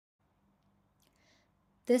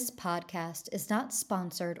This podcast is not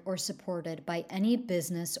sponsored or supported by any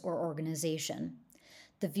business or organization.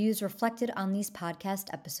 The views reflected on these podcast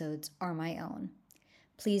episodes are my own.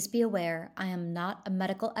 Please be aware I am not a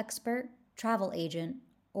medical expert, travel agent,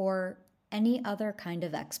 or any other kind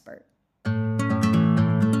of expert.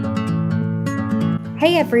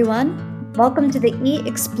 Hey everyone, welcome to the Eat,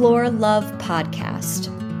 Explore, Love podcast.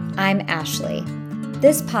 I'm Ashley.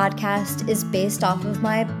 This podcast is based off of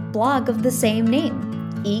my blog of the same name,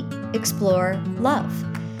 Eat, Explore, Love.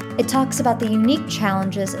 It talks about the unique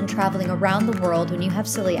challenges in traveling around the world when you have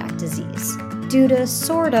celiac disease. Due to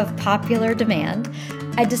sort of popular demand,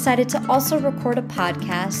 I decided to also record a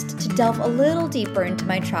podcast to delve a little deeper into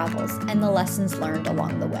my travels and the lessons learned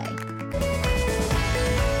along the way.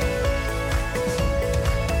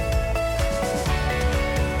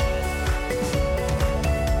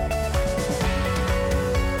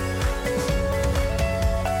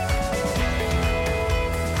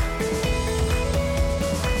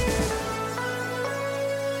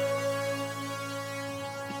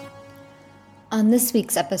 On this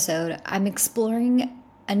week's episode, I'm exploring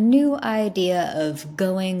a new idea of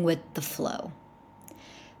going with the flow.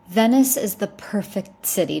 Venice is the perfect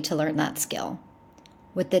city to learn that skill.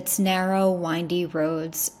 With its narrow, windy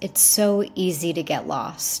roads, it's so easy to get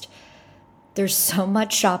lost. There's so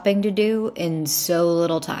much shopping to do in so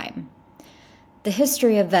little time. The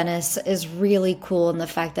history of Venice is really cool in the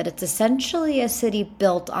fact that it's essentially a city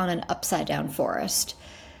built on an upside-down forest.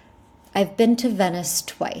 I've been to Venice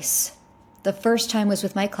twice. The first time was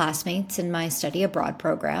with my classmates in my study abroad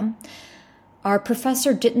program. Our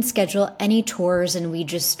professor didn't schedule any tours and we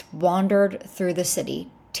just wandered through the city,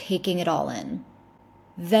 taking it all in.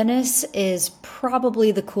 Venice is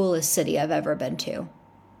probably the coolest city I've ever been to.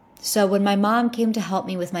 So when my mom came to help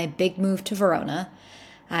me with my big move to Verona,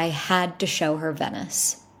 I had to show her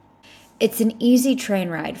Venice. It's an easy train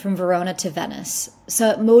ride from Verona to Venice,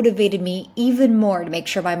 so it motivated me even more to make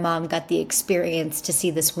sure my mom got the experience to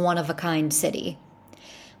see this one-of-a-kind city.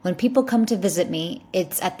 When people come to visit me,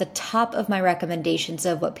 it's at the top of my recommendations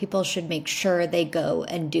of what people should make sure they go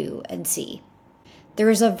and do and see.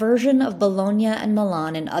 There is a version of Bologna and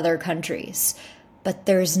Milan in other countries, but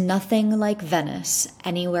there's nothing like Venice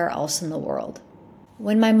anywhere else in the world.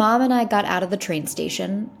 When my mom and I got out of the train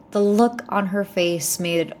station, the look on her face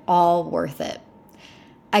made it all worth it.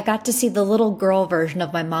 I got to see the little girl version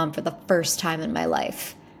of my mom for the first time in my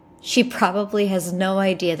life. She probably has no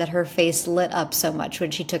idea that her face lit up so much when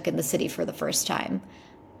she took in the city for the first time,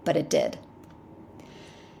 but it did.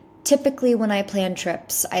 Typically, when I plan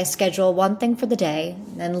trips, I schedule one thing for the day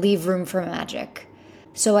and leave room for magic.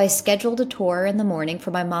 So I scheduled a tour in the morning for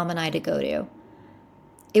my mom and I to go to.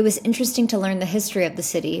 It was interesting to learn the history of the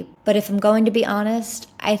city, but if I'm going to be honest,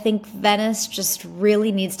 I think Venice just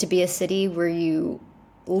really needs to be a city where you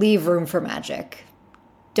leave room for magic.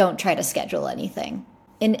 Don't try to schedule anything.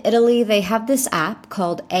 In Italy, they have this app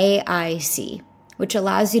called AIC, which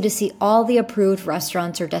allows you to see all the approved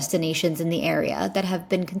restaurants or destinations in the area that have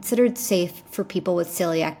been considered safe for people with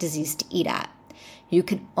celiac disease to eat at. You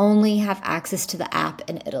can only have access to the app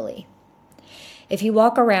in Italy. If you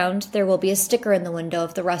walk around, there will be a sticker in the window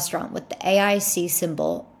of the restaurant with the AIC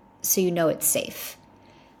symbol, so you know it's safe.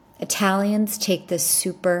 Italians take this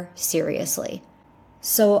super seriously.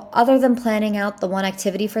 So other than planning out the one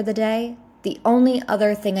activity for the day, the only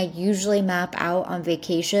other thing I usually map out on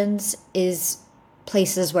vacations is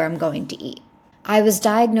places where I'm going to eat. I was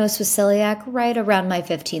diagnosed with celiac right around my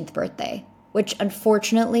 15th birthday, which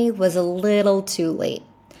unfortunately was a little too late.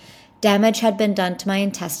 Damage had been done to my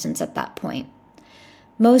intestines at that point.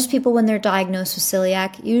 Most people, when they're diagnosed with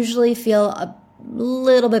celiac, usually feel a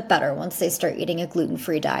little bit better once they start eating a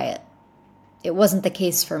gluten-free diet. It wasn't the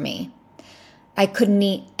case for me. I couldn't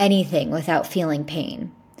eat anything without feeling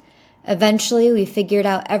pain. Eventually, we figured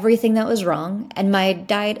out everything that was wrong, and my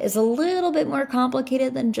diet is a little bit more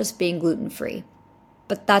complicated than just being gluten-free.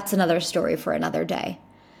 But that's another story for another day.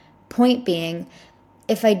 Point being,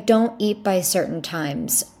 if I don't eat by certain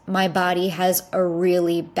times, my body has a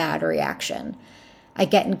really bad reaction. I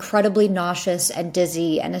get incredibly nauseous and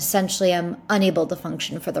dizzy, and essentially I'm unable to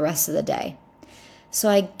function for the rest of the day. So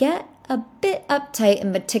I get a bit uptight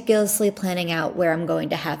and meticulously planning out where I'm going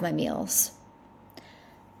to have my meals.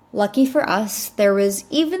 Lucky for us, there was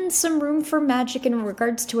even some room for magic in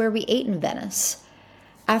regards to where we ate in Venice.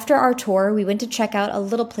 After our tour, we went to check out a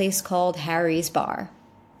little place called Harry's Bar.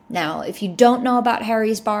 Now, if you don't know about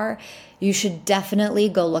Harry's Bar, you should definitely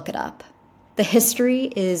go look it up. The history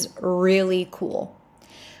is really cool.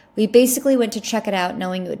 We basically went to check it out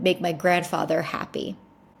knowing it would make my grandfather happy.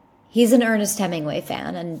 He's an Ernest Hemingway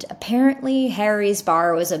fan, and apparently Harry's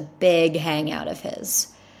Bar was a big hangout of his.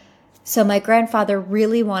 So my grandfather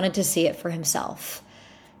really wanted to see it for himself.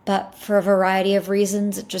 But for a variety of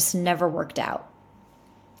reasons, it just never worked out.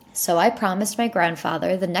 So I promised my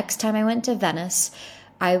grandfather the next time I went to Venice,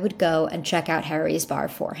 I would go and check out Harry's bar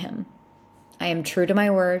for him. I am true to my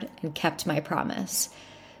word and kept my promise.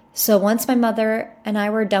 So once my mother and I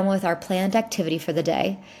were done with our planned activity for the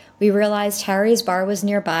day, we realized Harry's bar was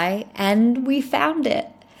nearby and we found it.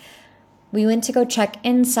 We went to go check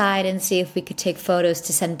inside and see if we could take photos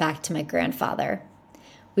to send back to my grandfather.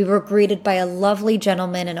 We were greeted by a lovely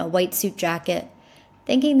gentleman in a white suit jacket,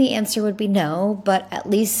 thinking the answer would be no, but at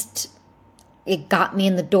least it got me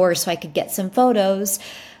in the door so I could get some photos.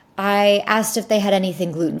 I asked if they had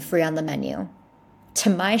anything gluten-free on the menu. To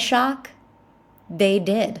my shock, they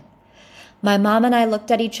did. My mom and I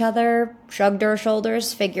looked at each other, shrugged our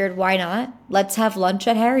shoulders, figured why not? Let's have lunch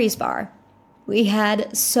at Harry's bar. We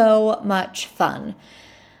had so much fun.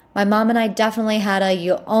 My mom and I definitely had a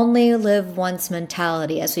you only live once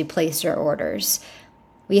mentality as we placed our orders.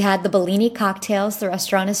 We had the Bellini cocktails the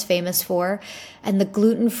restaurant is famous for, and the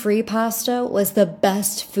gluten-free pasta was the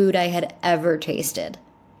best food I had ever tasted.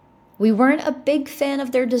 We weren't a big fan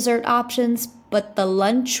of their dessert options, but the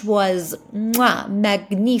lunch was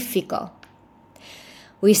magnifico.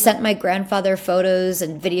 We sent my grandfather photos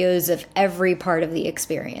and videos of every part of the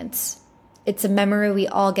experience. It's a memory we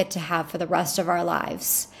all get to have for the rest of our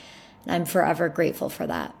lives, and I'm forever grateful for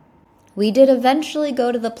that. We did eventually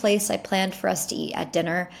go to the place I planned for us to eat at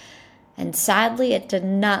dinner, and sadly it did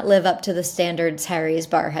not live up to the standards Harry's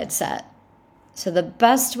bar had set. So the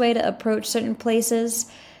best way to approach certain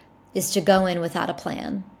places is to go in without a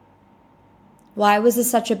plan. Why was this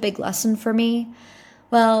such a big lesson for me?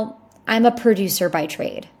 Well, I'm a producer by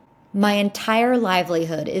trade. My entire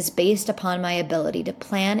livelihood is based upon my ability to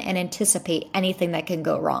plan and anticipate anything that can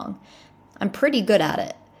go wrong. I'm pretty good at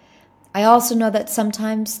it. I also know that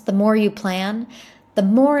sometimes the more you plan, the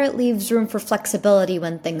more it leaves room for flexibility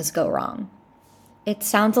when things go wrong. It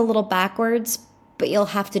sounds a little backwards, but you'll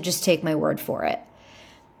have to just take my word for it.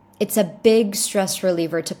 It's a big stress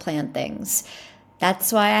reliever to plan things.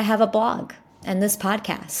 That's why I have a blog and this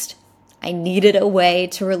podcast. I needed a way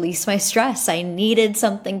to release my stress. I needed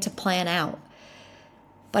something to plan out.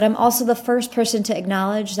 But I'm also the first person to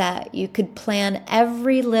acknowledge that you could plan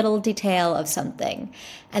every little detail of something,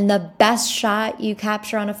 and the best shot you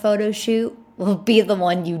capture on a photo shoot will be the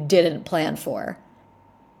one you didn't plan for.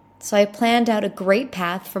 So I planned out a great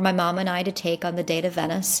path for my mom and I to take on the day to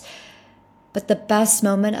Venice. But the best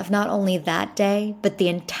moment of not only that day, but the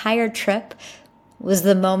entire trip was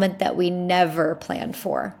the moment that we never planned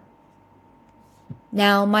for.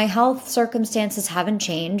 Now, my health circumstances haven't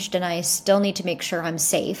changed, and I still need to make sure I'm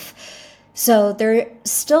safe. So there's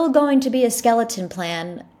still going to be a skeleton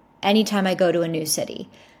plan anytime I go to a new city.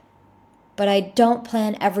 But I don't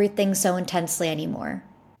plan everything so intensely anymore.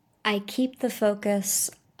 I keep the focus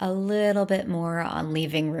a little bit more on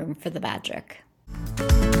leaving room for the magic.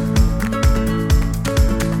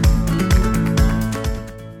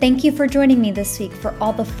 Thank you for joining me this week for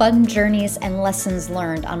all the fun journeys and lessons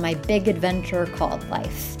learned on my big adventure called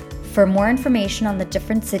life. For more information on the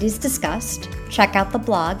different cities discussed, check out the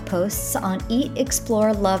blog posts on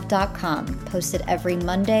eatexplorelove.com, posted every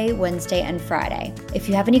Monday, Wednesday, and Friday. If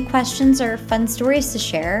you have any questions or fun stories to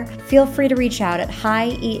share, feel free to reach out at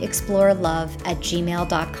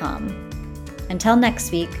hieatexplorelove@gmail.com. Until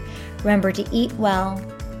next week, remember to eat well,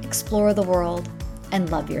 explore the world, and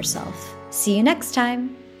love yourself. See you next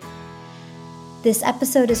time! This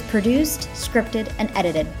episode is produced, scripted, and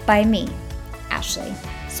edited by me, Ashley.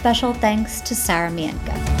 Special thanks to Sarah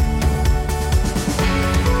Mienka.